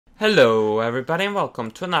Hello everybody and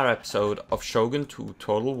welcome to another episode of Shogun 2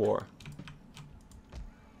 Total War.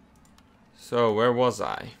 So where was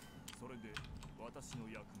I?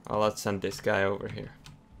 Oh, let's send this guy over here.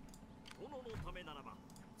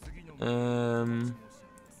 And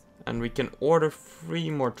we can order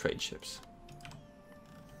 3 more trade ships.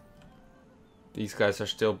 These guys are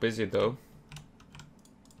still busy though.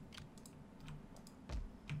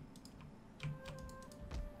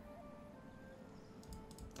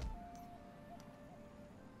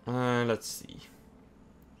 Let's see.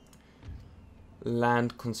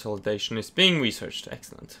 Land consolidation is being researched.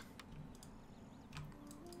 Excellent.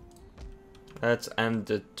 Let's end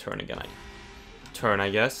the turn again. I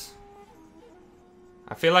guess.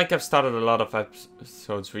 I feel like I've started a lot of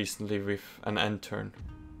episodes recently with an end turn.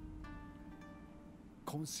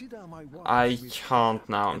 I can't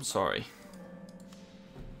now, I'm sorry.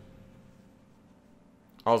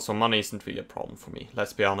 Also, money isn't really a problem for me,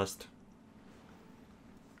 let's be honest.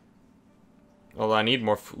 Well, I need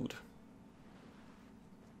more food.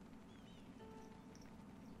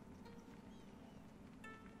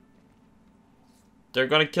 They're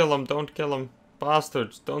gonna kill him, don't kill him.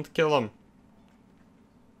 Bastards, don't kill him.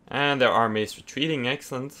 And their army is retreating,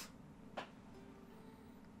 excellent.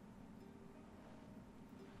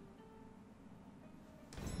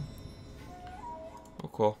 Oh,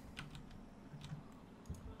 cool.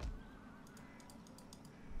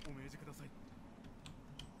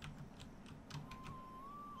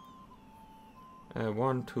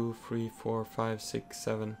 One, 2, 3, 4, 5, 6,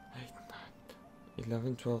 7, 8, 9,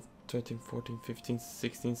 11, 12, 13, 14, 15,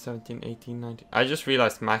 16, 17, 18, 19. I just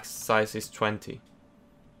realized max size is 20.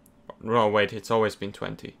 No, wait, it's always been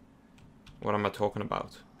 20. What am I talking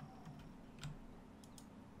about?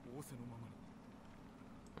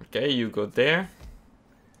 Okay, you go there.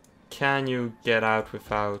 Can you get out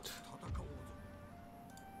without...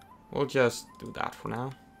 We'll just do that for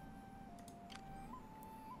now.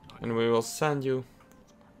 And we will send you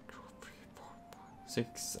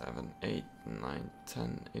 6, 7, 8, 9,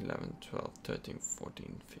 10, 11, 12, 13,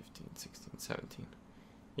 14, 15, 16, 17.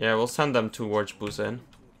 Yeah, we'll send them towards Busan.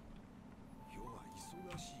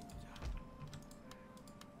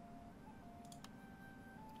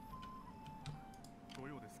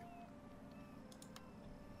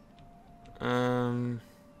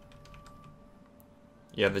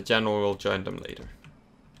 Yeah, the general will join them later.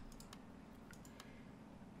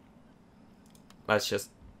 Let's just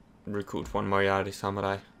recruit one Moriarty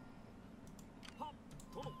samurai.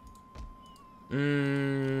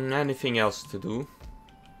 Anything else to do?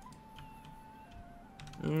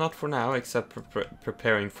 Not for now, except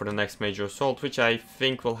preparing for the next major assault, which I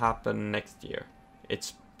think will happen next year.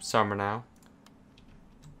 It's summer now.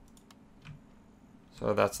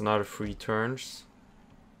 So that's another 3 turns.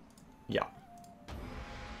 Yeah.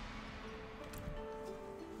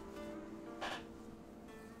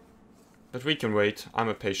 But we can wait. I'm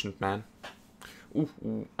a patient man.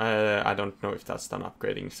 I don't know if that's done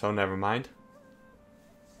upgrading, so never mind.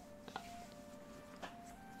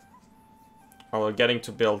 Although getting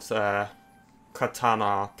to build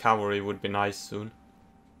katana cavalry would be nice soon.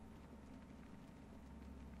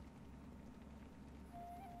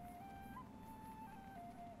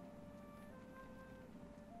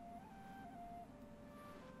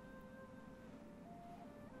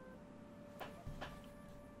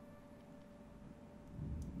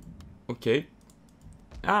 Okay.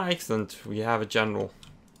 Ah, excellent. We have a general.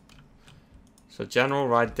 So general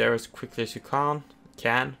right there as quickly as you can.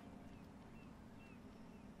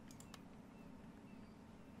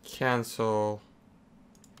 Cancel.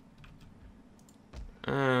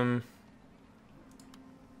 We'll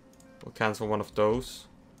cancel one of those.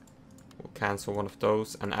 We'll cancel one of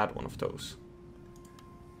those and add one of those.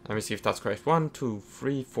 Let me see if that's correct. 1, 2,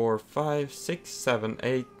 3, 4, 5, 6, 7,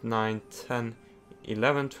 8, 9, 10,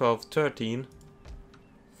 11, 12, 13,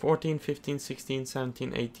 14, 15, 16,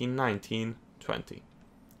 17, 18, 19, 20.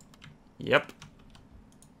 Yep.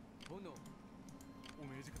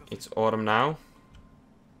 It's autumn now.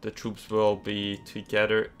 The troops will be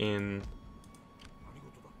together in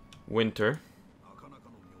winter.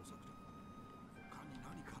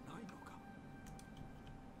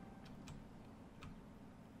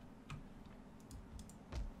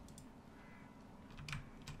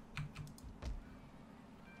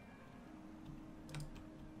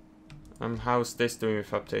 How's this doing with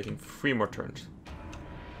updating? 3 more turns.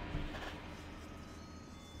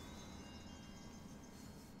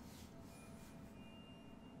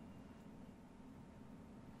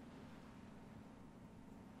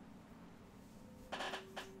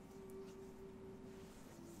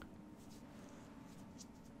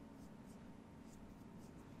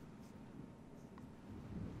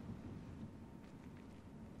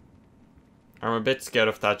 I'm a bit scared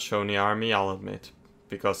of that Shoni army, I'll admit.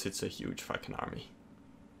 Because it's a huge fucking army.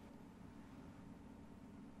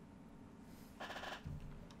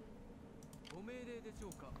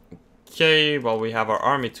 Okay, well we have our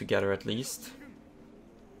army together at least.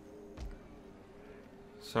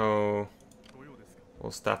 So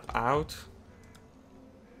we'll step out.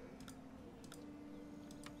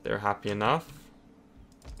 They're happy enough.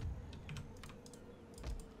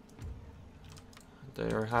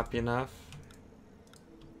 They're happy enough.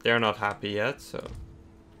 They're not happy yet, so.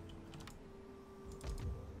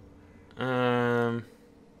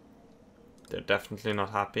 They're definitely not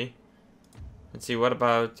happy. Let's see, what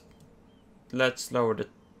about... Let's lower the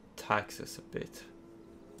taxes a bit.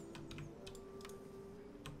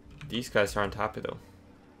 These guys aren't happy though.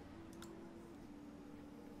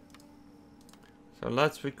 So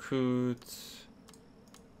let's recruit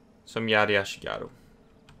some Yari Ashigaru.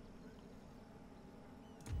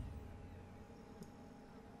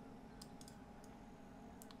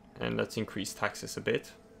 And let's increase taxes a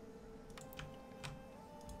bit.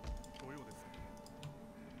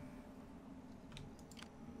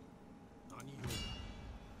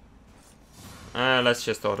 Let's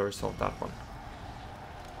just auto-resolve that one.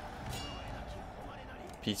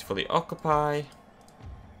 Peacefully occupy.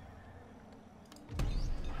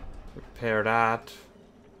 Repair that.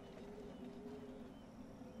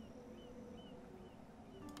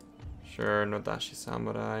 Sure, no Dashi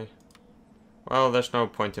Samurai. Well, there's no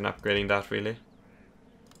point in upgrading that really.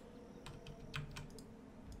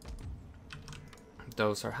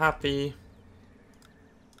 Those are happy.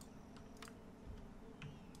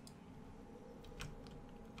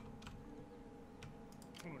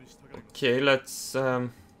 Okay, let's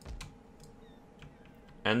end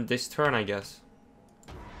this turn, I guess.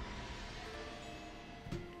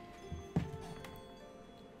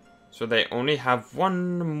 So they only have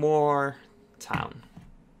one more town,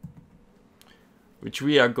 which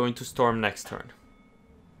we are going to storm next turn.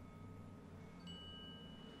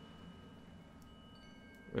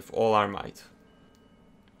 With all our might.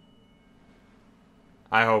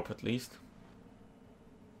 I hope, at least.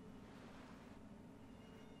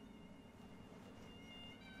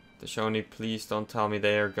 The Shoni, please don't tell me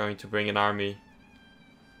they are going to bring an army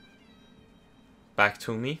back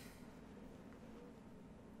to me.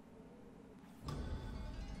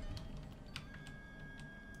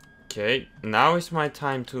 Okay, now is my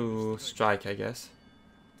time to strike, I guess.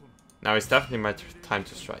 Now is definitely my time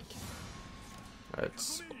to strike.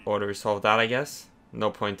 Let's auto-resolve that, I guess.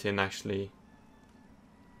 No point in actually...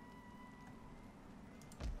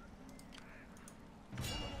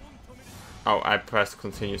 Oh, I pressed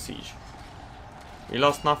continue siege. We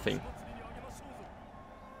lost nothing.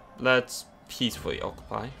 Let's peacefully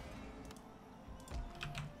occupy.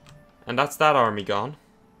 And that's that army gone.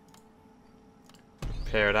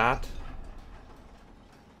 Repair that.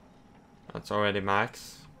 That's already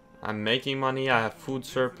max. I'm making money, I have food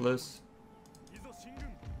surplus.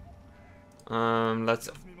 Let's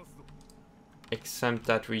exempt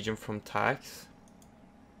that region from tax.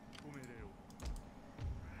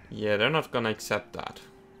 Yeah, they're not gonna accept that.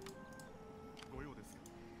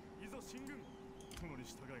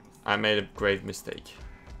 I made a grave mistake.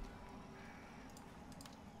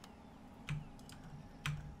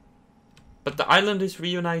 But the island is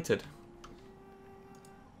reunited.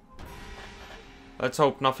 Let's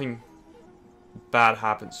hope nothing bad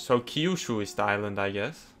happens. So Kyushu is the island, I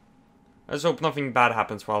guess. Let's hope nothing bad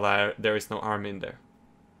happens while there is no army in there.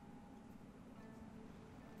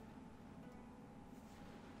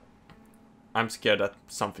 I'm scared that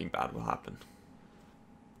something bad will happen.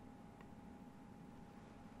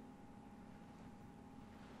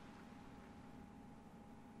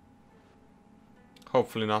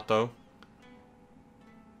 Hopefully not, though.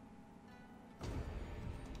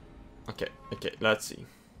 Okay, let's see.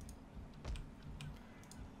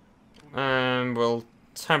 We'll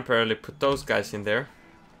temporarily put those guys in there.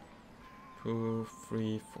 2,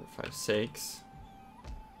 3, 4, 5, 6.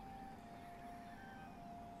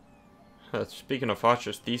 Speaking of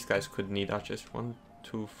archers, these guys could need archers. 1,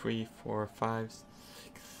 2, 3, 4, 5, 6,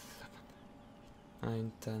 7,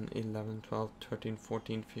 9, 10, 11, 12, 13,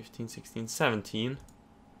 14, 15, 16, 17.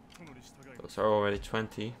 Those are already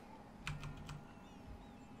 20.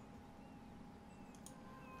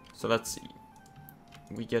 So let's see.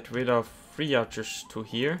 We get rid of 3 archers to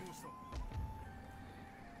here.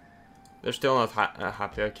 They're still not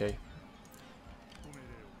happy, okay.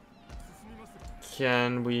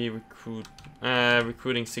 Can we recruit...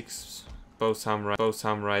 recruiting 6 bow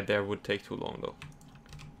samurai there would take too long though.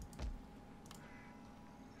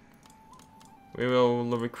 We will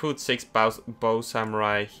recruit 6 bow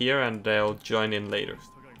samurai here and they'll join in later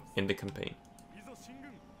in the campaign.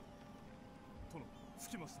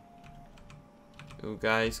 You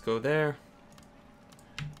guys go there.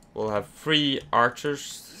 We'll have 3 archers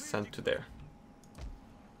sent to there.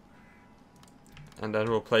 And then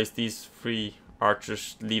we'll place these 3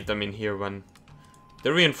 archers, leave them in here when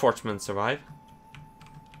the reinforcements arrive.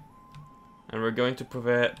 And we're going to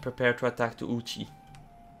prepare to attack the Uchi.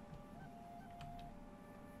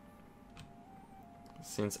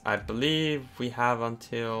 Since I believe we have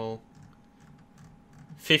until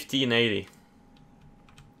 1580.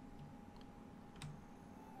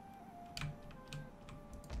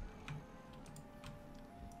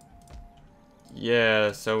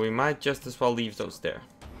 Yeah, so we might just as well leave those there.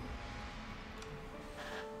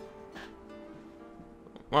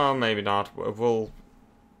 Well, maybe not. We'll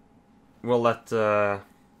let the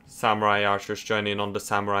samurai archers join in on the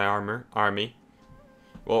samurai army.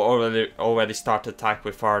 We'll already start the attack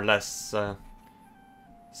with our less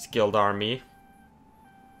skilled army.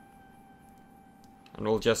 And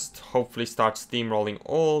we'll just hopefully start steamrolling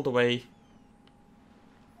all the way.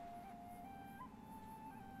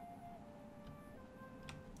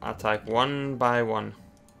 Attack one by one.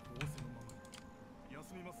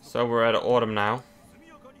 So we're at autumn now.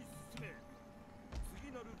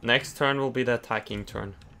 Next turn will be the attacking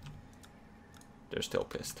turn. They're still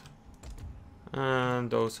pissed. And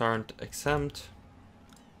those aren't exempt.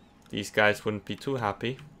 These guys wouldn't be too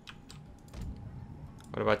happy.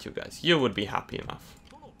 What about you guys? You would be happy enough.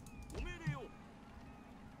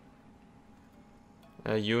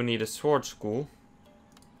 You need a sword school.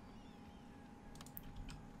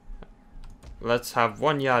 Let's have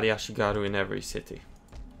 1 Yari Ashigaru in every city.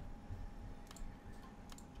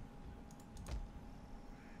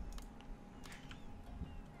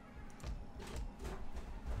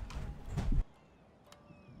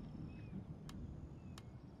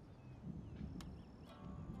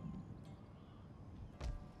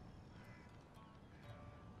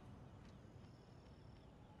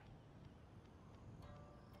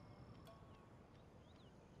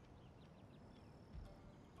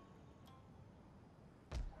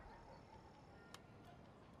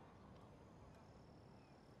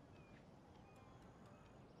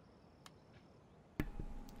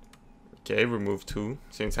 Okay, remove 2,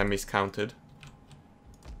 since I miscounted.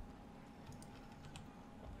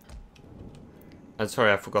 And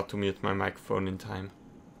sorry, I forgot to mute my microphone in time.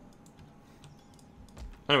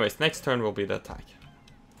 Anyways, next turn will be the attack.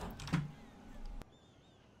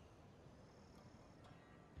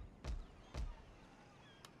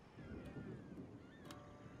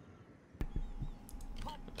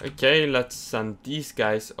 Okay, let's send these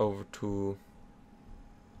guys over to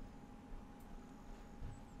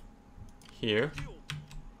here.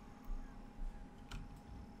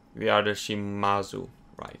 We are the Shimazu,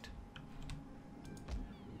 right?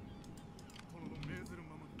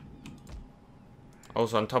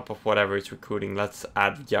 Also, on top of whatever is recruiting, let's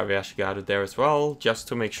add Yari Ashigaru there as well, just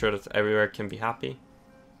to make sure that everywhere can be happy.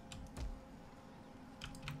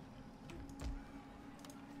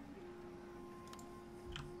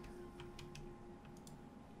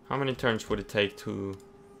 How many turns would it take to...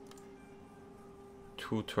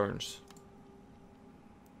 2 turns?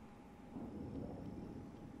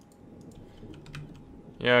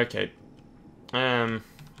 Yeah, okay. End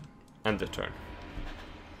the turn.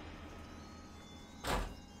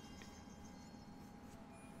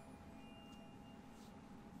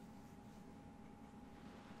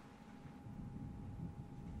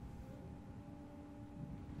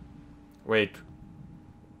 Wait.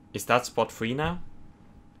 Is that spot free now?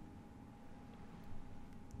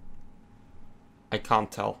 I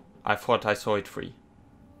can't tell. I thought I saw it free.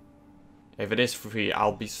 If it is free,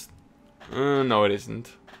 I'll be... no, it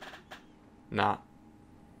isn't. Nah.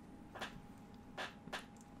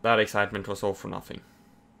 That excitement was all for nothing.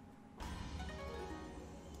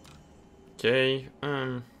 Okay,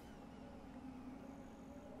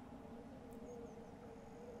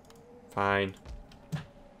 fine.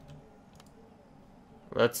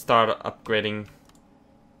 Let's start upgrading.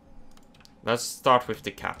 Let's start with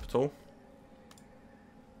the capital.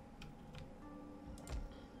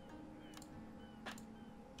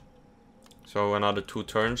 So another 2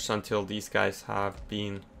 turns until these guys have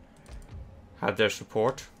had their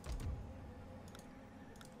support.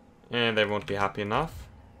 And they won't be happy enough.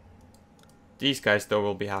 These guys though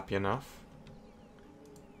will be happy enough.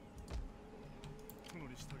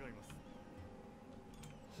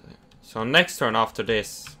 So next turn after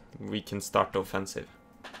this, we can start the offensive.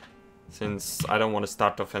 Since I don't want to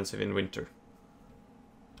start the offensive in winter.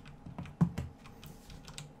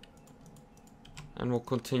 And we'll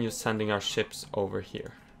continue sending our ships over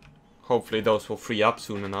here. Hopefully those will free up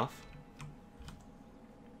soon enough.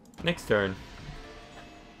 Next turn.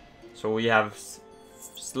 So we have,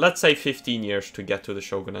 let's say 15 years to get to the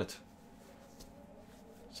Shogunate.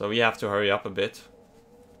 So we have to hurry up a bit.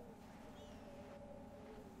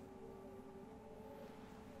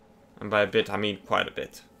 And by a bit, I mean quite a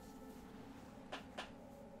bit.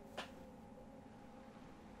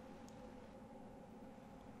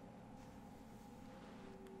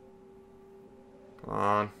 Come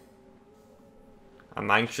on. I'm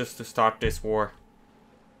anxious to start this war.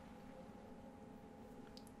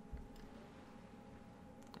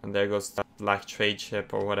 And there goes that black trade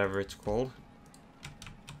ship or whatever it's called.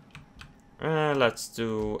 Let's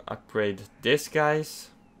do upgrade this, guys.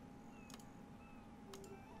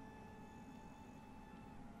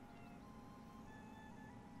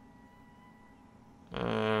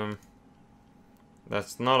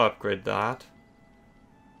 Let's not upgrade that.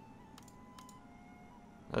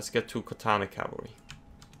 Let's get 2 katana cavalry.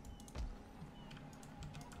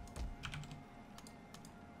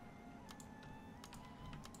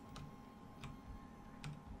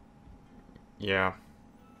 Yeah.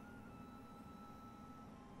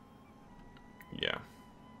 Yeah.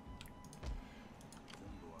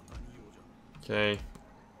 Okay.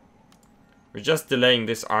 We're just delaying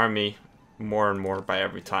this army more and more by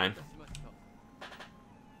every time.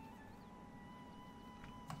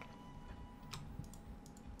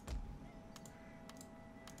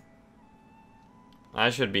 I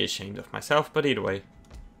should be ashamed of myself, but either way.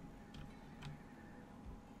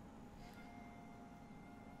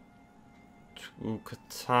 Two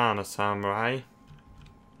katana samurai.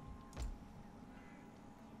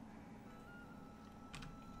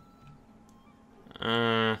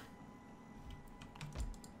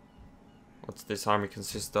 What's this army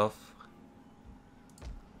consist of?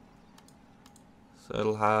 So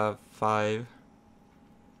it'll have 5.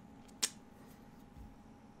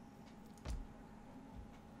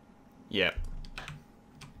 Yeah.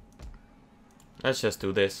 Let's just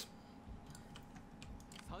do this.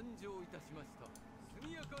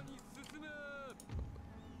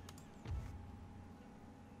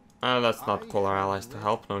 Let's not call our allies to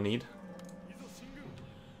help, no need.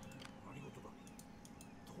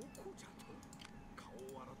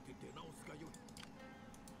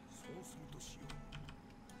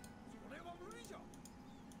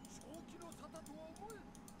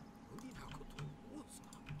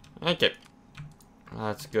 Okay.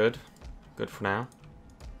 That's good. Good for now.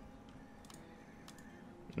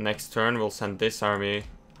 Next turn we'll send this army.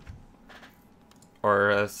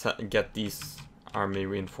 Or get these army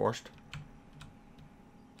reinforced.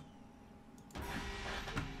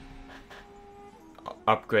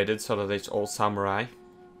 Upgraded so that it's all samurai.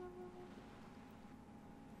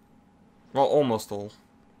 Well, almost all.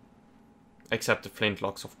 Except the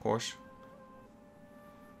flintlocks, of course.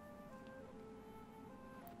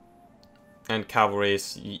 And cavalry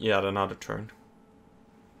is yet another turn.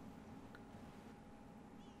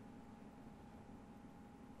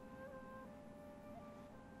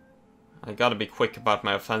 I gotta be quick about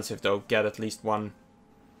my offensive though. Get at least one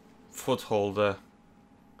foothold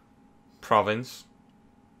province.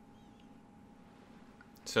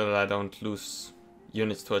 So that I don't lose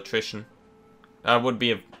units to attrition. That would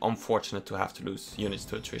be unfortunate to have to lose units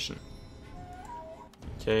to attrition.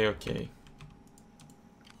 Okay, okay.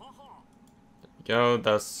 There we go,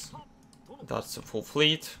 that's a full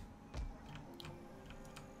fleet.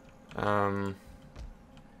 All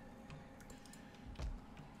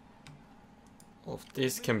of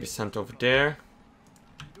this can be sent over there.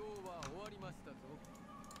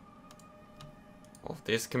 All of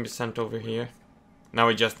this can be sent over here. Now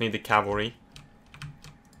we just need the cavalry.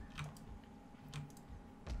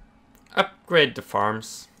 Upgrade the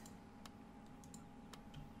farms.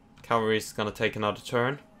 Cavalry is gonna take another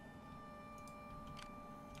turn.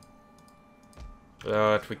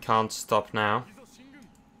 But we can't stop now.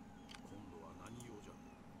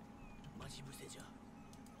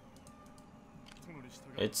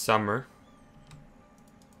 It's summer.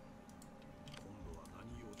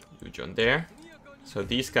 You join there. So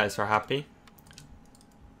these guys are happy.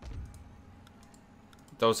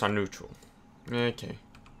 Those are neutral. Okay.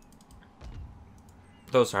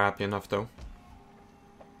 Those are happy enough though.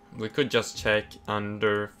 We could just check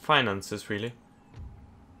under finances really.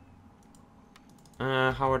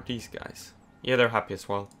 How are these guys? Yeah, they're happy as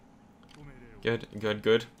well. Good, good,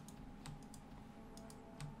 good.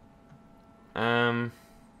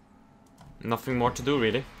 Nothing more to do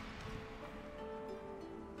really.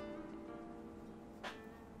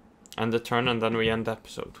 End the turn and then we end the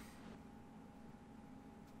episode.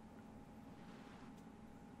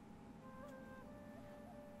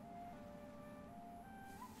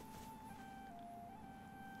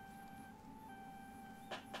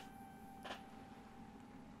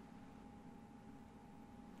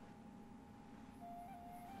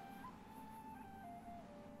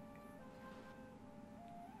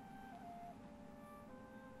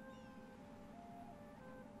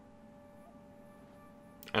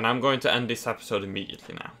 And I'm going to end this episode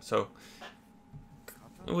immediately now. So,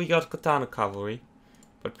 we got Katana Cavalry.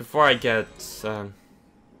 But before I get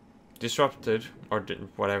disrupted, or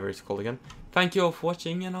whatever it's called again, thank you all for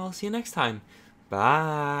watching, and I'll see you next time. Bye!